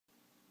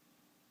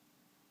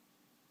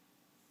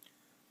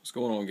What's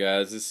going on,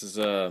 guys? This is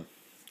going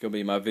to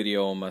be my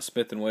video on my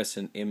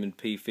Smith&Wesson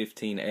MP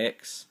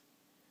 15X.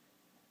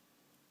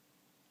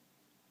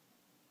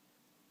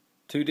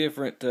 Two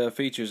different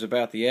features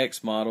about the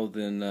X model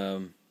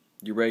than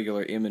your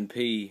regular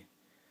M&P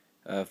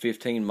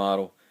 15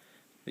 model.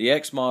 The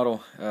X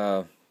model,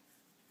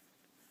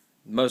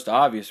 most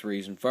obvious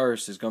reason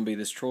first is going to be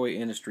this Troy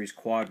Industries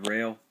quad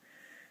rail.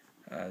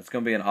 It's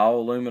going to be an all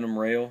aluminum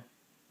rail.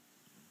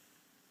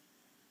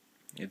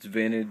 It's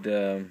vented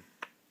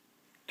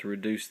to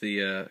reduce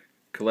the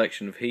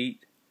collection of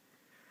heat.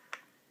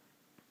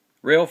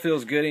 Rail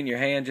feels good in your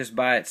hand just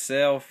by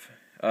itself.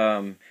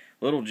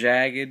 Little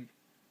jagged.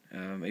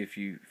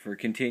 For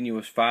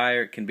continuous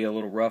fire, it can be a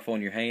little rough on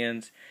your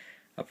hands.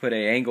 I put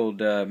a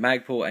angled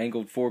MAGPUL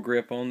angled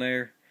foregrip on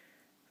there.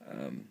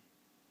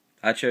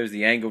 I chose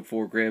the angled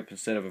foregrip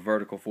instead of a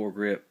vertical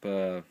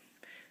foregrip.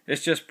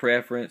 It's just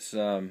preference.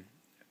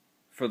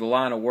 For the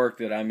line of work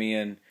that I'm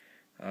in,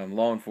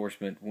 law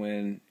enforcement,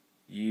 when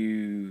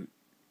you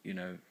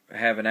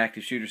have an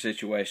active shooter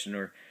situation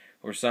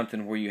or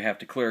something where you have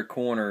to clear a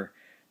corner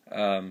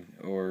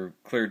or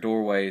clear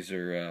doorways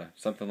or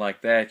something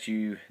like that,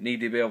 you need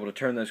to be able to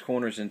turn those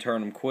corners and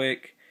turn them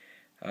quick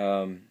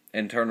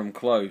and turn them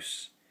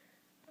close.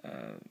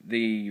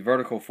 The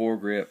vertical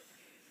foregrip,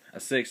 a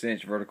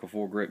 6-inch vertical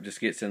foregrip,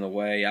 just gets in the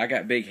way. I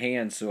got big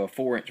hands, so a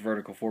 4-inch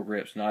vertical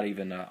foregrip's not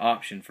even an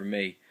option for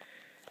me.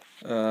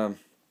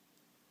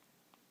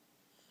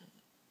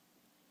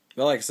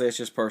 But like I say, it's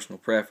just personal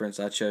preference.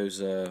 I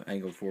chose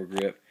angled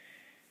foregrip.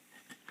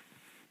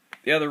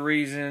 The other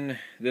reason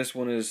this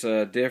one is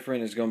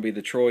different is going to be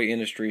the Troy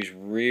Industries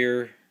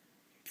rear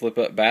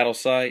flip-up battle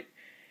sight.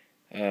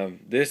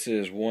 This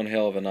is one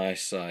hell of a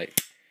nice sight.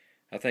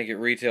 I think it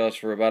retails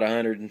for about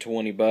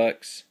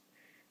 $120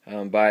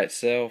 by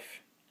itself.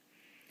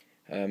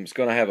 It's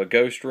going to have a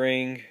ghost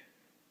ring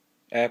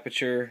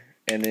aperture,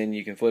 and then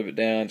you can flip it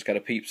down. It's got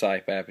a peep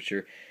sight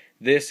aperture.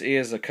 This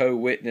is a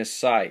co-witness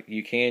sight.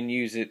 You can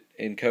use it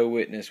in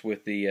co-witness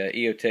with the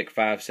EOtech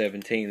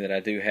 517 that I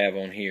do have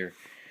on here.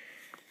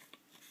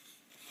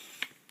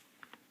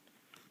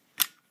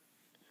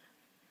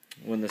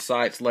 When the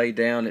sight's laid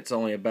down, it's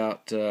only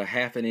about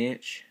half an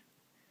inch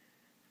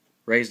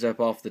raised up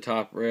off the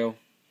top rail.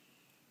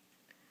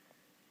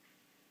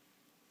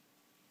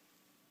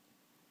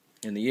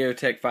 And the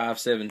EOtech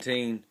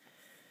 517,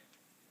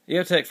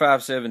 EOtech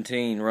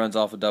 517 runs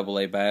off of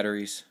AA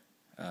batteries.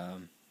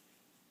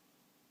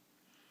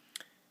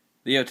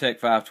 The EOtech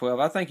 512,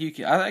 I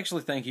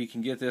actually think you can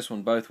get this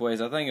one both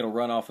ways. I think it'll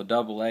run off of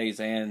AA's,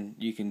 and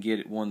you can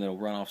get one that'll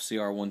run off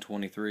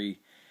CR123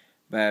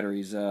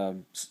 batteries.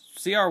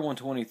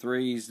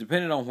 CR123s,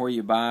 depending on where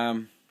you buy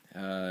them,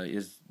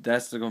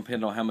 that's going to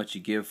depend on how much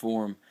you give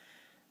for them.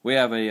 We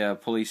have a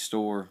police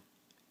store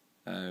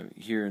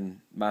here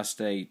in my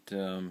state,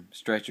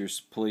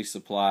 Stretchers Police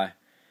Supply.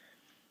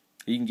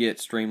 You can get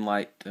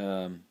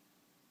Streamlight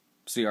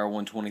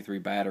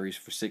CR123 batteries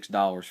for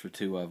 $6 for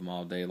 2 of them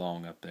all day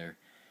long up there.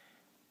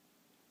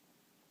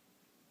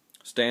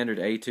 Standard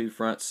A2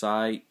 front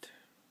sight,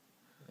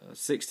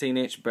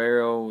 16-inch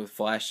barrel with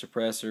flash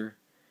suppressor,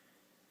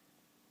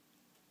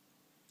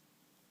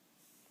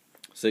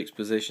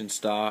 6-position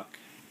stock.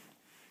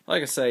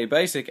 Like I say,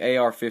 basic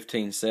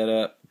AR-15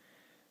 setup.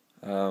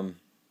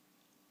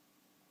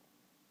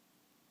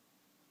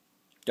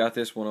 Got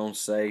this one on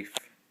safe.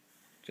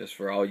 Just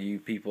for all you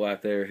people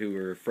out there who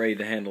are afraid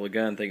to handle a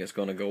gun, think it's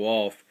going to go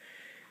off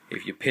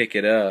if you pick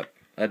it up.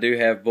 I do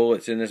have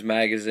bullets in this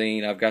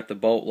magazine. I've got the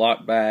bolt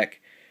locked back.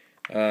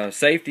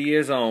 Safety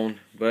is on,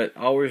 but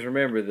always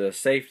remember the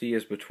safety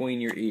is between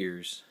your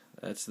ears.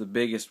 That's the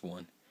biggest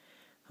one.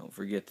 Don't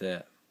forget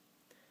that.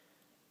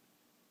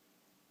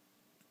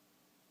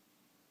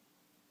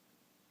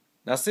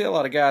 Now, I see a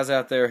lot of guys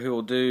out there who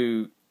will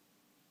do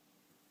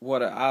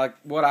what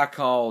I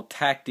call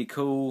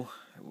tactical.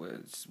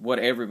 It's what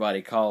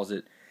everybody calls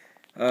it.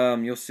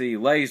 You'll see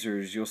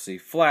lasers, you'll see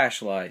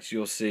flashlights,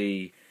 you'll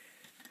see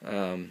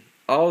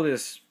all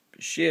this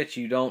shit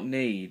you don't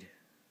need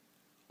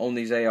on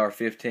these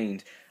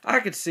AR-15s.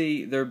 I could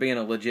see there being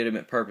a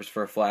legitimate purpose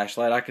for a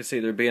flashlight. I could see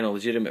there being a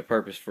legitimate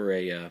purpose for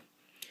a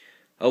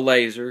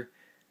laser.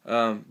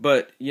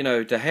 But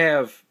to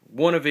have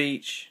one of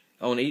each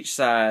on each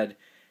side,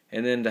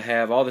 and then to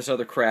have all this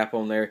other crap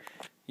on there.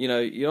 You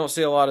don't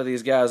see a lot of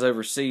these guys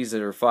overseas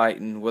that are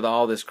fighting with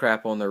all this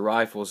crap on their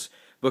rifles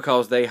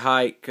because they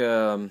hike,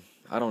 10,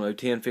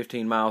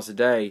 15 miles a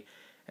day,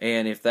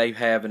 and if they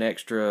have an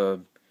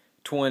extra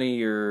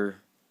 20 or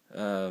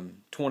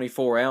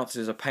 24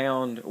 ounces, a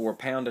pound or a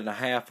pound and a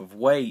half of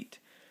weight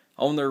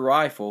on their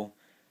rifle,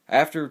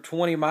 after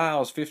 20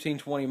 miles, 15,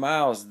 20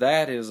 miles,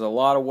 that is a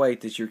lot of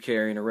weight that you're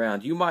carrying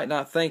around. You might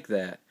not think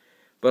that,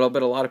 but I'll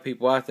bet a lot of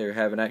people out there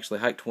haven't actually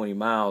hiked 20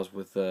 miles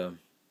with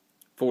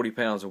 40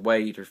 pounds of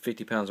weight or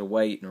 50 pounds of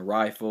weight and a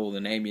rifle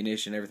and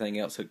ammunition, everything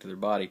else hooked to their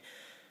body.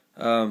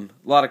 A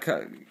lot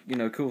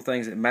of cool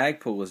things that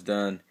MAGPUL has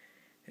done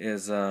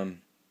is a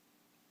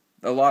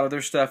lot of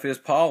their stuff is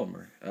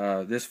polymer.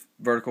 This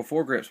vertical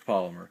foregrip's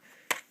polymer.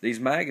 These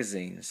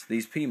magazines,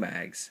 these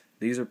PMAGs,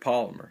 These are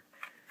polymer.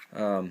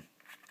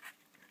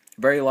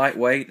 Very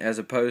lightweight as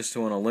opposed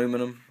to an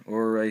aluminum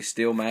or a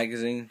steel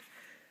magazine.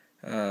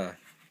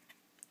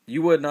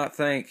 You would not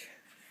think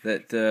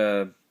that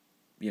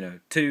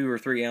 2 or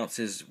 3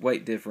 ounces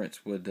weight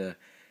difference would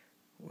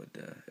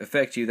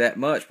affect you that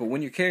much, but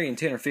when you're carrying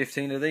 10 or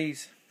 15 of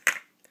these,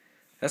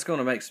 that's going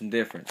to make some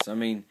difference. I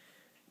mean,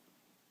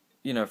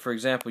 for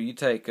example, you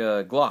take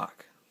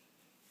Glock.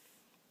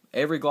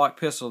 Every Glock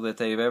pistol that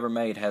they've ever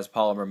made has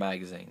polymer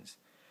magazines,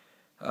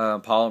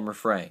 polymer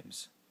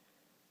frames,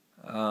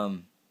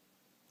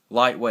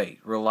 lightweight,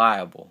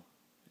 reliable.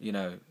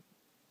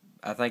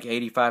 I think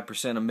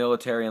 85% of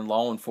military and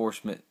law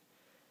enforcement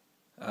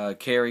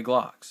carry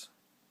Glocks.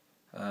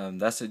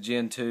 That's a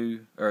Gen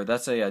 2, or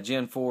that's a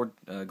Gen 4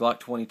 Glock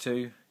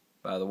 22,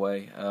 by the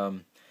way.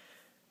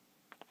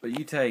 But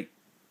you take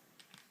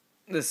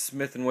this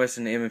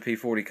Smith&Wesson MP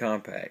 40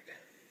 Compact.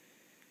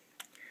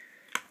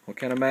 What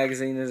kind of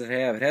magazine does it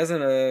have? It has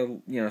a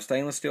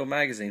stainless steel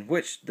magazine,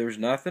 which there's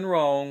nothing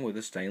wrong with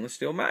a stainless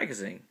steel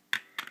magazine,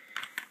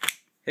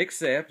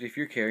 except if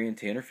you're carrying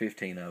 10 or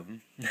 15 of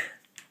them,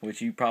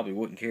 which you probably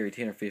wouldn't carry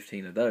 10 or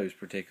 15 of those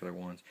particular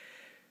ones.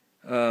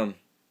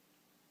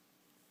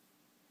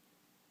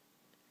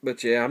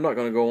 But yeah, I'm not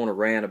going to go on a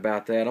rant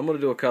about that. I'm going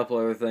to do a couple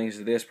other things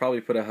to this. Probably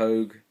put a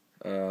Hogue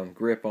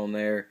grip on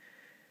there.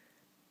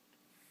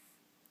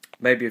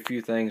 Maybe a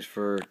few things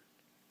for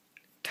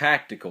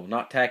tactical,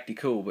 not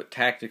tactical, but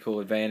tactical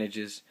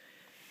advantages.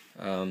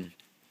 Tell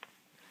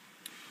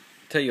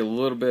you a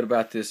little bit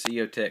about this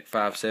EOtech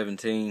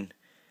 517.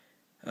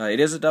 It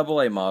is a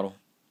AA model.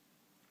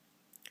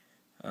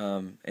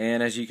 And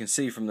as you can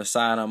see from the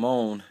side I'm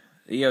on,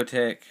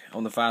 EOtech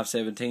on the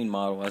 517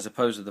 model, as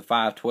opposed to the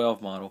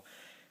 512 model,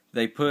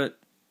 they put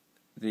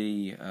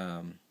the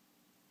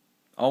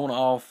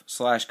on-off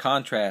 /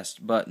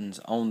 contrast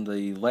buttons on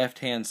the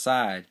left-hand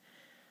side.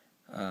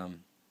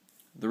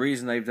 The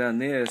reason they've done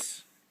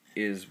this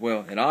is,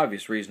 well, an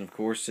obvious reason, of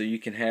course, so you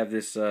can have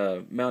this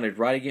mounted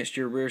right against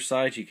your rear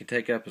sight. You can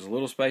take up as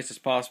little space as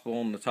possible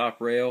on the top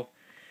rail.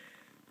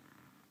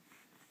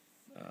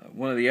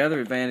 One of the other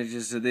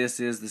advantages of this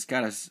is it's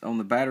got on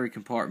the battery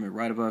compartment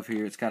right above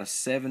here, it's got a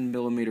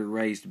 7mm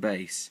raised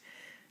base.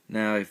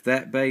 Now, if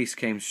that base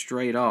came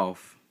straight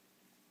off,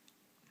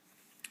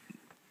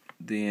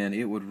 then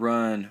it would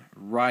run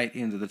right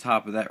into the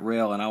top of that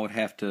rail, and I would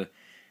have to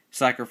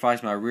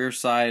sacrifice my rear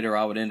sight, or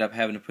I would end up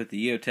having to put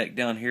the EOtech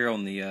down here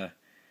on the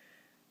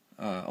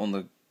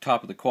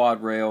top of the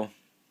quad rail.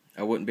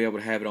 I wouldn't be able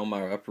to have it on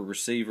my upper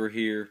receiver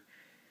here.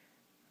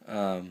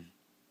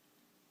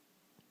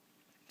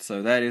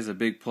 So that is a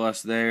big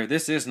plus there.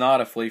 This is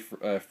not a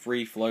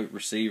free float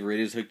receiver. It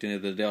is hooked into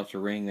the Delta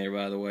ring there,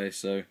 by the way.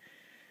 So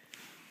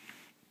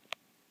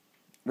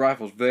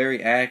rifle's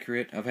very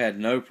accurate. I've had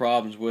no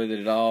problems with it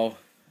at all.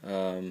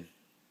 I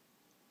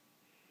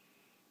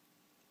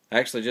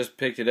actually just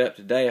picked it up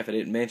today. If I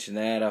didn't mention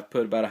that, I've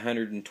put about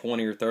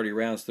 120 or 30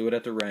 rounds through it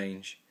at the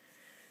range.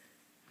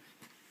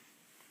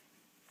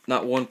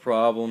 Not one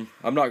problem.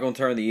 I'm not going to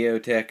turn the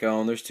EOtech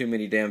on. There's too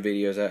many damn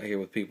videos out here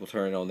with people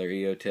turning on their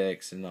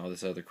EOtechs and all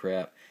this other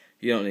crap.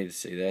 You don't need to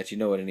see that. You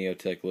know what an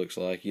EOtech looks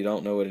like. You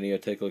don't know what an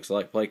EOtech looks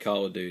like, play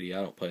Call of Duty.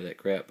 I don't play that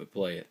crap, but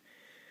play it.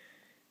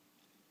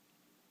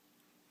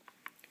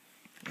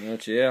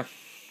 But yeah,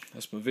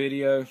 that's my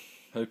video.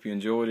 Hope you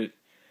enjoyed it.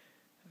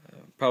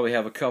 Probably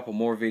have a couple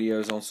more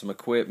videos on some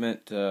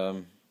equipment.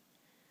 Going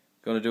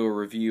to do a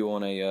review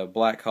on a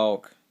Black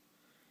Hawk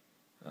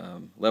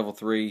level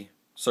 3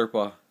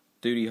 Serpa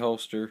duty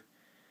holster.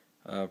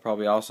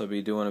 Probably also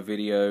be doing a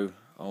video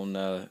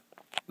on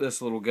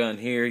this little gun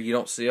here. You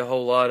don't see a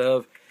whole lot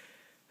of.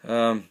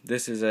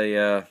 This is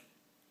a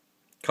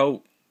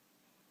Colt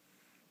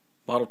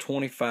Model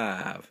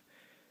 25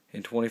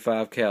 in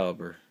 25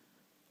 caliber.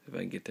 If I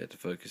can get that to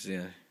focus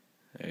in.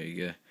 There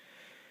you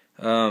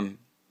go.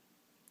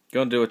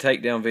 Going to do a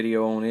takedown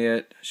video on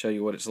it, show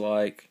you what it's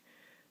like.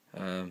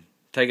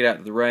 Take it out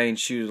to the range,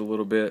 shoot it a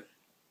little bit.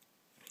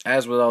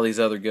 As with all these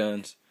other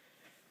guns.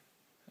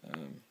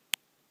 Going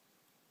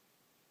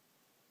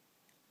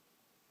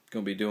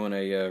to be doing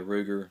a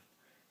Ruger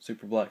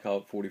Super Black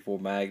Hawk 44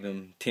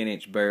 Magnum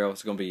 10-inch barrel.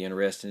 It's going to be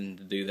interesting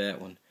to do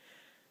that one.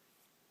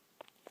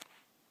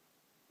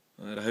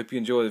 I hope you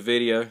enjoy the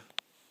video.